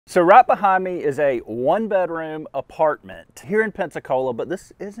So right behind me is a one-bedroom apartment here in Pensacola, but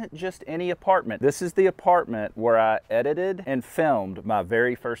this isn't just any apartment. This is the apartment where I edited and filmed my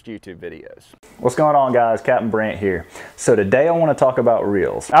very first YouTube videos. What's going on, guys? Captain Brant here. So today I want to talk about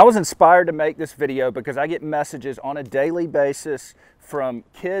Reels. I was inspired to make this video because I get messages on a daily basis from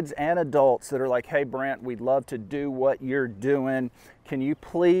kids and adults that are like, hey Brant, we'd love to do what you're doing. Can you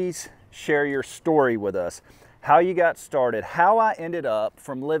please share your story with us? How you got started, how I ended up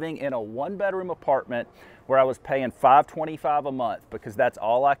from living in a one-bedroom apartment where I was paying $525 a month because that's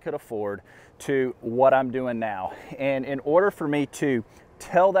all I could afford, to what I'm doing now. And in order for me to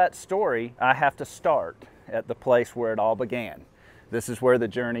tell that story, I have to start at the place where it all began. This is where the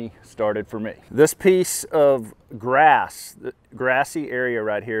journey started for me. This piece of grass, the grassy area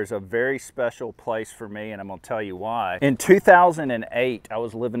right here, is a very special place for me, and I'm gonna tell you why. In 2008, I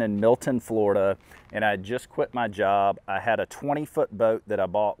was living in Milton, Florida, and I just quit my job. I had a 20-foot boat that I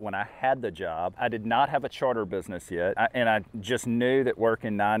bought when I had the job. I did not have a charter business yet, and I just knew that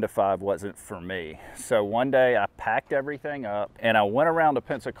working 9 to 5 wasn't for me. So one day I packed everything up and I went around to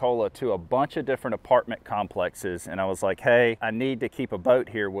Pensacola to a bunch of different apartment complexes, and I was like, hey, I need to keep a boat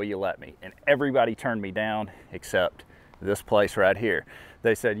here, will you let me? And everybody turned me down except this place right here.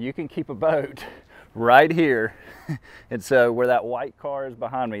 They said, you can keep a boat right here. And so where that white car is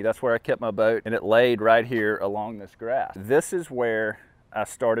behind me, that's where I kept my boat, and it laid right here along this grass. This is where I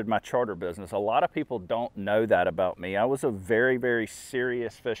started my charter business. A lot of people don't know that about me. I was a very, very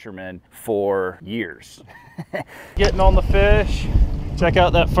serious fisherman for years. Getting on the fish. Check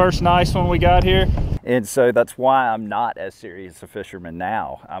out that first nice one we got here. And so that's why I'm not as serious a fisherman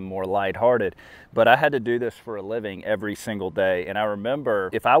now. I'm more lighthearted. But I had to do this for a living every single day. And I remember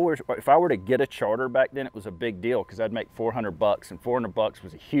if I were to get a charter back then, it was a big deal because I'd make 400 bucks, and 400 bucks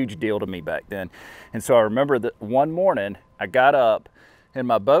was a huge deal to me back then. And so I remember that one morning I got up and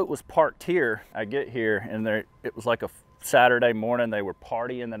my boat was parked here. I get here and it was like a Saturday morning. They were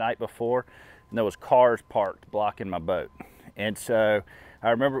partying the night before, and there was cars parked blocking my boat. And so I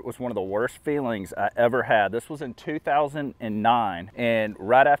remember it was one of the worst feelings I ever had. This was in 2009, and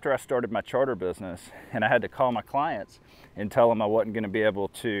right after I started my charter business, and I had to call my clients and tell them I wasn't going to be able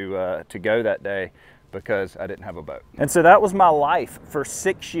to go that day because I didn't have a boat. And so that was my life for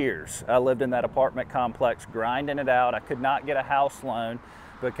 6 years. I lived in that apartment complex, grinding it out. I could not get a house loan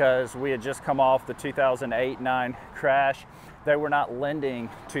because we had just come off the 2008-9 crash. They were not lending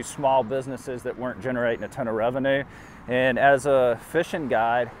to small businesses that weren't generating a ton of revenue. And as a fishing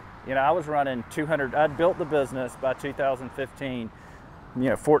guide, you know, I was running 200, I'd built the business by 2015,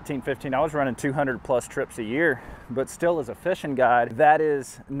 14, 15, I was running 200 plus trips a year, but still as a fishing guide, that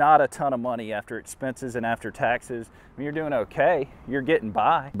is not a ton of money after expenses and after taxes. I mean, you're doing okay, you're getting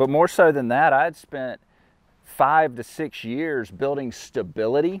by. But more so than that, I had spent 5 to 6 years building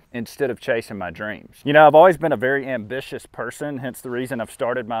stability instead of chasing my dreams. You know, I've always been a very ambitious person, hence the reason I've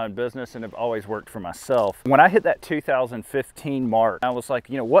started my own business and have always worked for myself. When I hit that 2015 mark, I was like,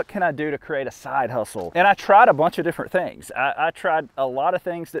 you know, what can I do to create a side hustle? And I tried a bunch of different things. I tried a lot of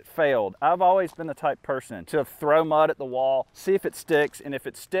things that failed. I've always been the type person to throw mud at the wall, see if it sticks, and if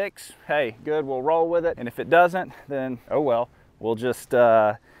it sticks, hey, good, we'll roll with it. And if it doesn't, then oh well, we'll just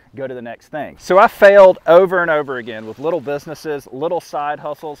go to the next thing. So I failed over and over again with little businesses, little side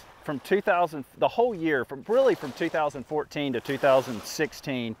hustles from the whole year, from 2014 to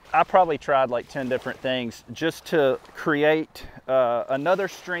 2016. I probably tried like 10 different things just to create another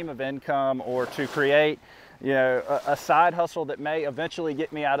stream of income, or to create, you know, a side hustle that may eventually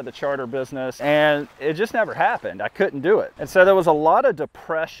get me out of the charter business. And it just never happened. I couldn't do it. And so there was a lot of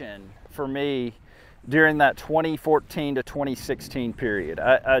depression for me during that 2014 to 2016 period.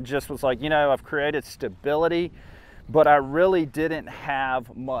 I just was like, you know, I've created stability, but I really didn't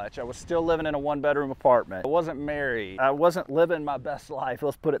have much. I was still living in a one-bedroom apartment. I wasn't married. I wasn't living my best life,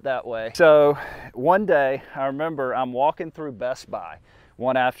 let's put it that way. So one day, I remember I'm walking through Best Buy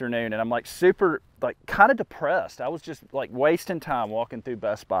one afternoon, and I'm like kind of depressed. I was just like wasting time walking through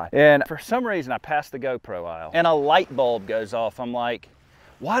Best Buy. And for some reason, I passed the GoPro aisle, and a light bulb goes off. I'm like,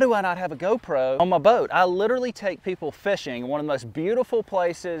 why do I not have a GoPro on my boat? I literally take people fishing, one of the most beautiful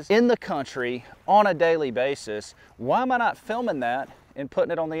places in the country, on a daily basis. Why am I not filming that and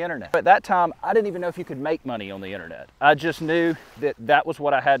putting it on the internet? At that time, I didn't even know if you could make money on the internet. I just knew that that was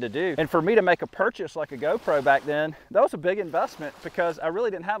what I had to do. And for me to make a purchase like a GoPro back then, that was a big investment because I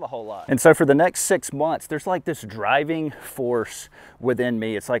really didn't have a whole lot. And so for the next 6 months, there's like this driving force within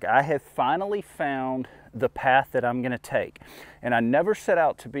me. It's like I have finally found the path that I'm gonna take. And I never set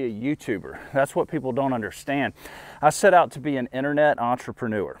out to be a YouTuber. That's what people don't understand. I set out to be an internet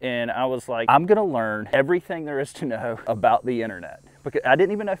entrepreneur. And I was like, I'm gonna learn everything there is to know about the internet. because I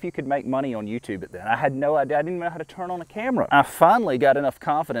didn't even know if you could make money on YouTube then. I had no idea. I didn't even know how to turn on a camera. I finally got enough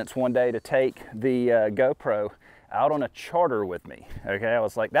confidence one day to take the GoPro out on a charter with me. Okay, I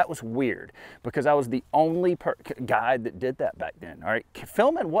was like, that was weird because I was the only guy that did that back then. All right,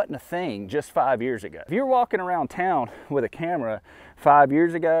 filming wasn't a thing just 5 years ago. If you're walking around town with a camera 5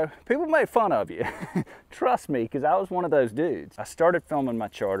 years ago, people made fun of you. Trust me, because I was one of those dudes. I started filming my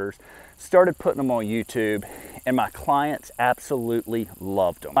charters, started putting them on YouTube, and my clients absolutely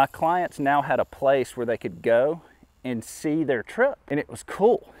loved them. My clients now had a place where they could go and see their trip, and it was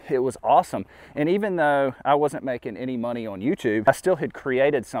cool. It was awesome. And even though I wasn't making any money on YouTube, I still had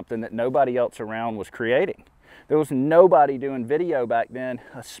created something that nobody else around was creating. There was nobody doing video back then,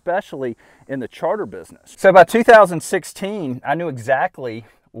 especially in the charter business. So by 2016, I knew exactly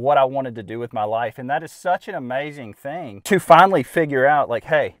what I wanted to do with my life. And that is such an amazing thing to finally figure out, like,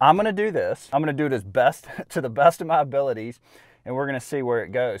 hey, I'm gonna do this. I'm gonna do it as best to the best of my abilities, and we're gonna see where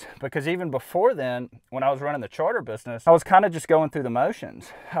it goes. Because even before then, when I was running the charter business, I was kind of just going through the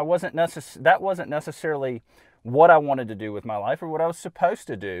motions. That wasn't necessarily what I wanted to do with my life or what I was supposed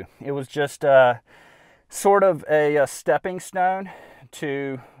to do. It was just sort of a stepping stone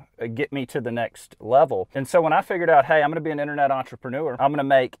to get me to the next level. And so when I figured out, hey, I'm gonna be an internet entrepreneur, I'm gonna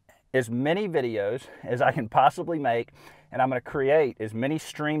make as many videos as I can possibly make, and I'm gonna create as many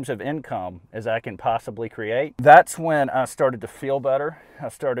streams of income as I can possibly create. That's when I started to feel better. I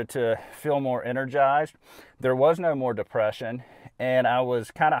started to feel more energized. There was no more depression, and I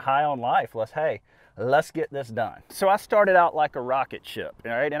was kind of high on life. Let's get this done. So I started out like a rocket ship,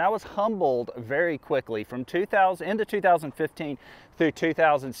 all right? And I was humbled very quickly. From 2015 through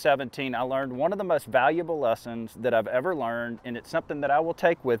 2017, I learned one of the most valuable lessons that I've ever learned, and it's something that I will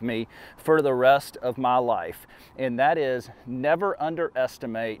take with me for the rest of my life. And that is, never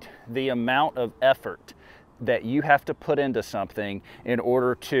underestimate the amount of effort that you have to put into something in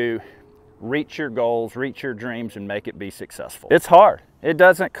order to reach your goals, reach your dreams, and make it be successful. It's hard. It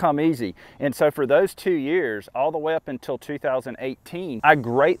doesn't come easy. And so for those 2 years, all the way up until 2018, I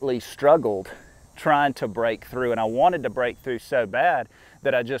greatly struggled trying to break through. And I wanted to break through so bad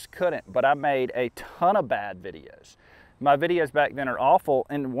that I just couldn't. But I made a ton of bad videos. My videos back then are awful,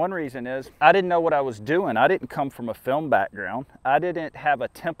 and one reason is I didn't know what I was doing. I didn't come from a film background. I didn't have a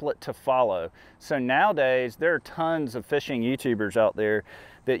template to follow. So nowadays, there are tons of fishing YouTubers out there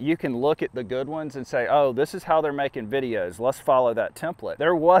that you can look at the good ones and say, oh, this is how they're making videos. Let's follow that template.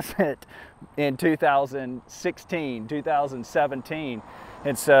 There wasn't in 2016, 2017.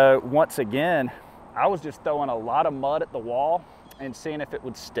 And so once again, I was just throwing a lot of mud at the wall and seeing if it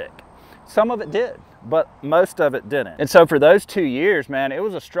would stick. Some of it did, but most of it didn't. And so for those 2 years, man, it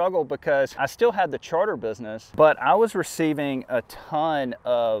was a struggle because I still had the charter business, but I was receiving a ton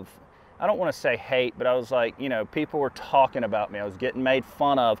of, I don't want to say hate, but I was like, you know, people were talking about me. I was getting made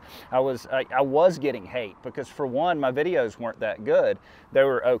fun of. I was getting hate because, for one, my videos weren't that good. They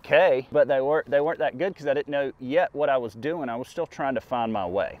were okay, but they weren't that good because I didn't know yet what I was doing. I was still trying to find my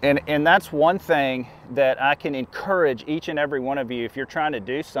way. And that's one thing that I can encourage each and every one of you. If you're trying to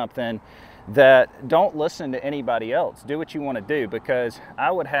do something, that don't listen to anybody else. Do what you want to do, because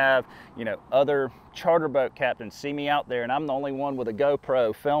I would have, you know, other charter boat captains see me out there and I'm the only one with a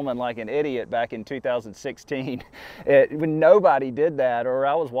GoPro filming like an idiot back in 2016 when nobody did that. Or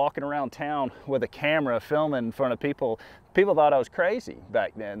I was walking around town with a camera filming in front of people. People thought I was crazy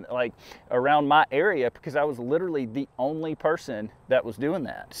back then, like around my area, because I was literally the only person that was doing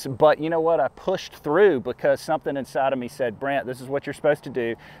that. So, but you know what? I pushed through because something inside of me said, Brant, this is what you're supposed to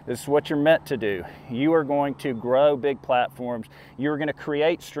do. This is what you're meant to do. You are going to grow big platforms. You're going to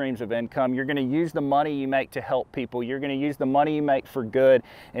create streams of income. You're going to use the money you make to help people. You're going to use the money you make for good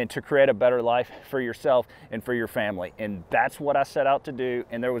and to create a better life for yourself and for your family. And that's what I set out to do.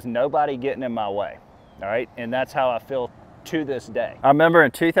 And there was nobody getting in my way. All right. And that's how I feel to this day. I remember in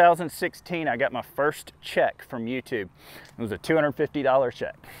 2016, I got my first check from YouTube. It was a $250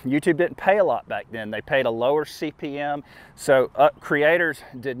 check. YouTube didn't pay a lot back then. They paid a lower CPM. So creators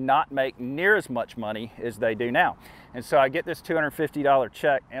did not make near as much money as they do now. And so I get this $250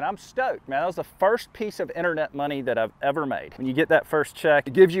 check and I'm stoked, man. That was the first piece of internet money that I've ever made. When you get that first check,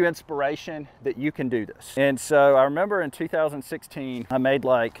 it gives you inspiration that you can do this. And so I remember in 2016, I made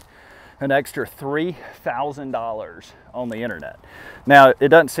like an extra $3,000 on the internet. Now, it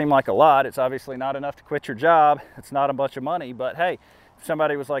doesn't seem like a lot. It's obviously not enough to quit your job. It's not a bunch of money, but hey, if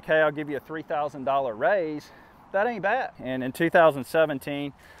somebody was like, hey, I'll give you a $3,000 raise, that ain't bad. And in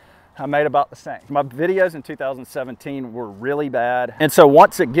 2017, I made about the same. My videos in 2017 were really bad. And so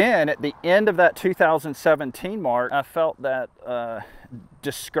once again, at the end of that 2017 mark, I felt that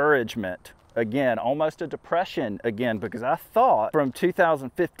discouragement again, almost a depression again, because I thought from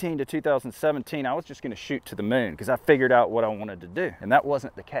 2015 to 2017, I was just gonna shoot to the moon because I figured out what I wanted to do. And that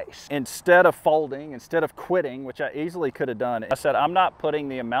wasn't the case. Instead of folding, instead of quitting, which I easily could have done, I said, I'm not putting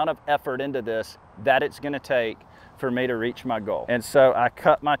the amount of effort into this that it's gonna take for me to reach my goal. And so I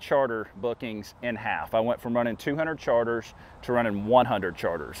cut my charter bookings in half. I went from running 200 charters to running 100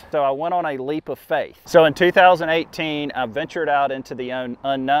 charters. So I went on a leap of faith. So in 2018, I ventured out into the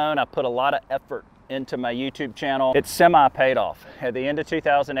unknown. I put a lot of effort into my YouTube channel. It semi-paid off. At the end of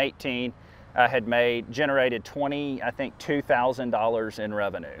 2018, I had generated $2,000 in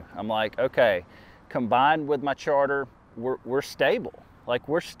revenue. I'm like, okay, combined with my charter, we're stable. Like,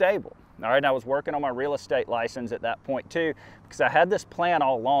 we're stable. All right, and I was working on my real estate license at that point too, because I had this plan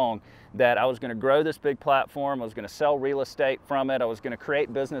all along that I was going to grow this big platform, I was going to sell real estate from it, I was going to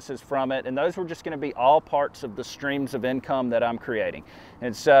create businesses from it, and those were just going to be all parts of the streams of income that I'm creating.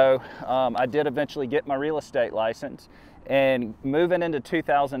 And so I did eventually get my real estate license, and moving into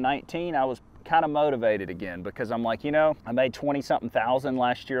 2019, I was kind of motivated again, because I'm like, you know, I made 20-something thousand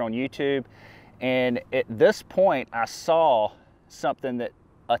last year on YouTube, and at this point I saw something that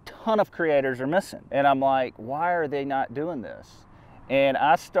a ton of creators are missing. And I'm like, why are they not doing this? And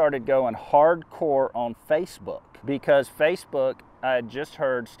I started going hardcore on Facebook, because Facebook, I had just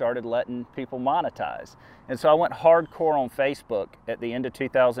heard, started letting people monetize. And so I went hardcore on Facebook at the end of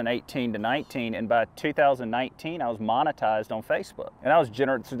 2018 to 19, and by 2019 I was monetized on Facebook. And I was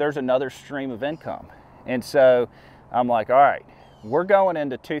so there's another stream of income. And so I'm like, all right, we're going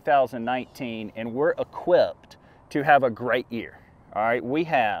into 2019 and we're equipped to have a great year. All right, we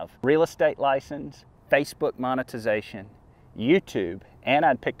have real estate license, Facebook monetization, YouTube, and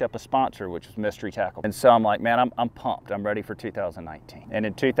I'd picked up a sponsor, which was Mystery Tackle. And so I'm like, man, I'm pumped. I'm ready for 2019. And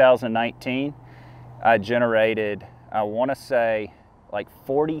in 2019, I generated, I want to say, like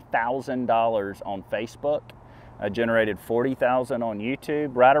 $40,000 on Facebook. I generated $40,000 on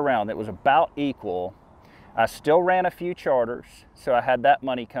YouTube, right around. It was about equal. I still ran a few charters, so I had that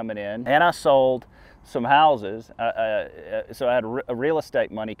money coming in, and I sold some houses, so I had a real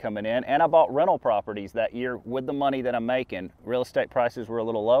estate money coming in, and I bought rental properties that year with the money that I'm making. Real estate prices were a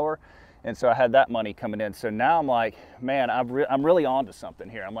little lower, and so I had that money coming in. So now I'm like, man, I'm really onto something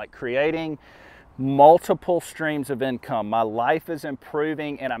here. I'm like creating multiple streams of income. My life is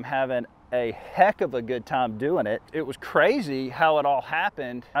improving, and I'm having a heck of a good time doing it. It was crazy how it all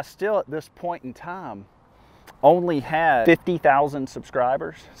happened. I still, at this point in time, only had 50,000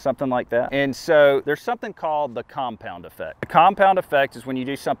 subscribers, something like that. And so there's something called the compound effect. The compound effect is when you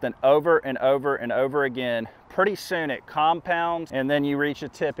do something over and over and over again, pretty soon it compounds, and then you reach a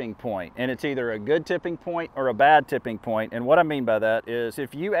tipping point. And it's either a good tipping point or a bad tipping point. And what I mean by that is,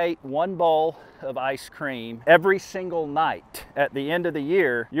 if you ate one bowl of ice cream every single night, at the end of the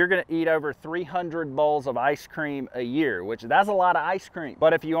year, you're gonna eat over 300 bowls of ice cream a year, which that's a lot of ice cream.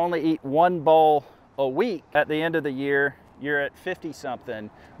 But if you only eat one bowl a week, at the end of the year, you're at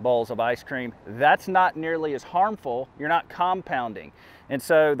 50-something bowls of ice cream. That's not nearly as harmful. You're not compounding. And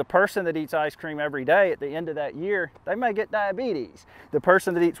so the person that eats ice cream every day, at the end of that year, they may get diabetes. The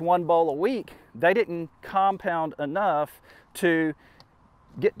person that eats one bowl a week, they didn't compound enough to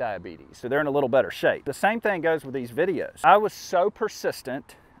get diabetes, so they're in a little better shape. The same thing goes with these videos. I was so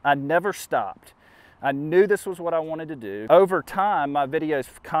persistent, I never stopped. I knew this was what I wanted to do. Over time, my videos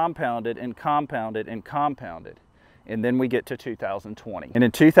compounded and compounded and compounded. And then we get to 2020. And in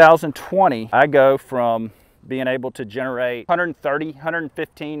 2020, I go from being able to generate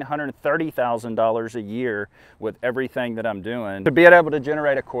 $130,000 a year with everything that I'm doing, to being able to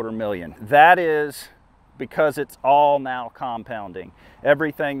generate $250,000. That is because it's all now compounding.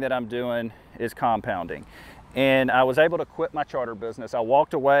 Everything that I'm doing is compounding. And I was able to quit my charter business. I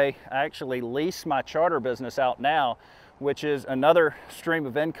walked away. I actually lease my charter business out now, which is another stream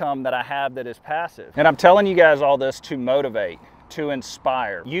of income that I have that is passive. And I'm telling you guys all this to motivate, to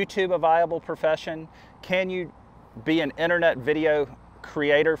inspire. YouTube a viable profession? Can you be an internet video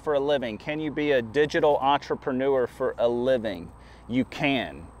creator for a living? Can you be a digital entrepreneur for a living? You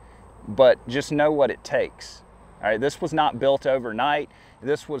can, but just know what it takes. All right, this was not built overnight.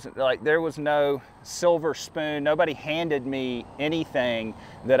 This was like, there was no silver spoon. Nobody handed me anything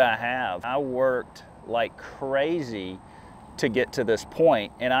that I have. I worked like crazy to get to this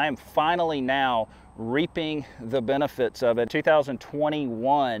point, and I am finally now reaping the benefits of it.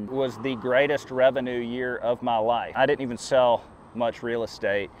 2021 was the greatest revenue year of my life. I didn't even sell much real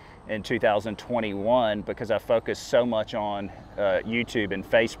estate in 2021 because I focused so much on YouTube and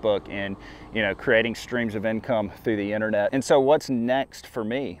Facebook and, you know, creating streams of income through the internet. And so what's next for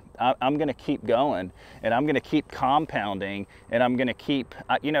me? I'm going to keep going, and I'm going to keep compounding, and I'm going to keep,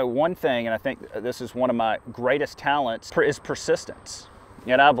 you know, one thing, and I think this is one of my greatest talents, is persistence.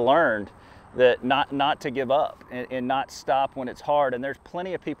 And I've learned that not to give up and not stop when it's hard. And there's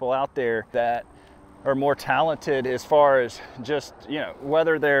plenty of people out there that are more talented as far as just, you know,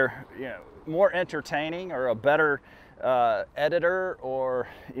 whether they're, you know, more entertaining or a better editor or,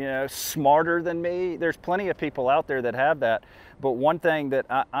 you know, smarter than me. There's plenty of people out there that have that. But one thing that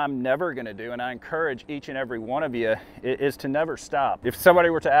I'm never going to do, and I encourage each and every one of you, is to never stop. If somebody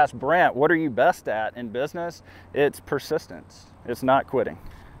were to ask Brant, what are you best at in business? It's persistence. It's not quitting.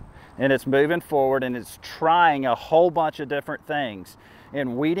 And it's moving forward, and it's trying a whole bunch of different things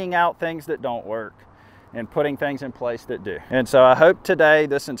and weeding out things that don't work and putting things in place that do. And so I hope today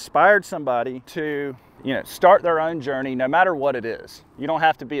this inspired somebody to, you know, start their own journey, no matter what it is. You don't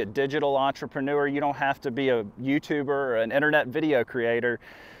have to be a digital entrepreneur. You don't have to be a YouTuber or an internet video creator.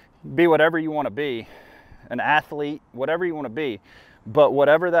 Be whatever you want to be, an athlete, whatever you want to be. But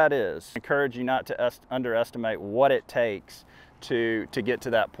whatever that is, I encourage you not to underestimate what it takes to get to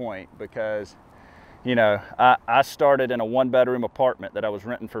that point, because, you know, I started in a 1-bedroom apartment that I was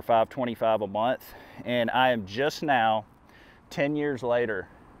renting for $525 a month, and I am just now, 10 years later,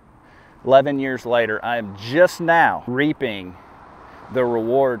 11 years later, I am just now reaping the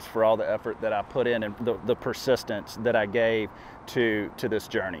rewards for all the effort that I put in and the persistence that I gave to this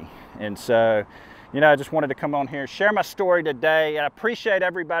journey. And so, you know, I just wanted to come on here, share my story today. I appreciate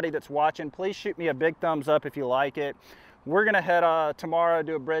everybody that's watching. Please shoot me a big thumbs up if you like it. We're gonna head tomorrow,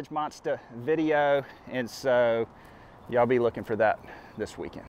 do a Bridge Monster video, and so y'all be looking for that this weekend.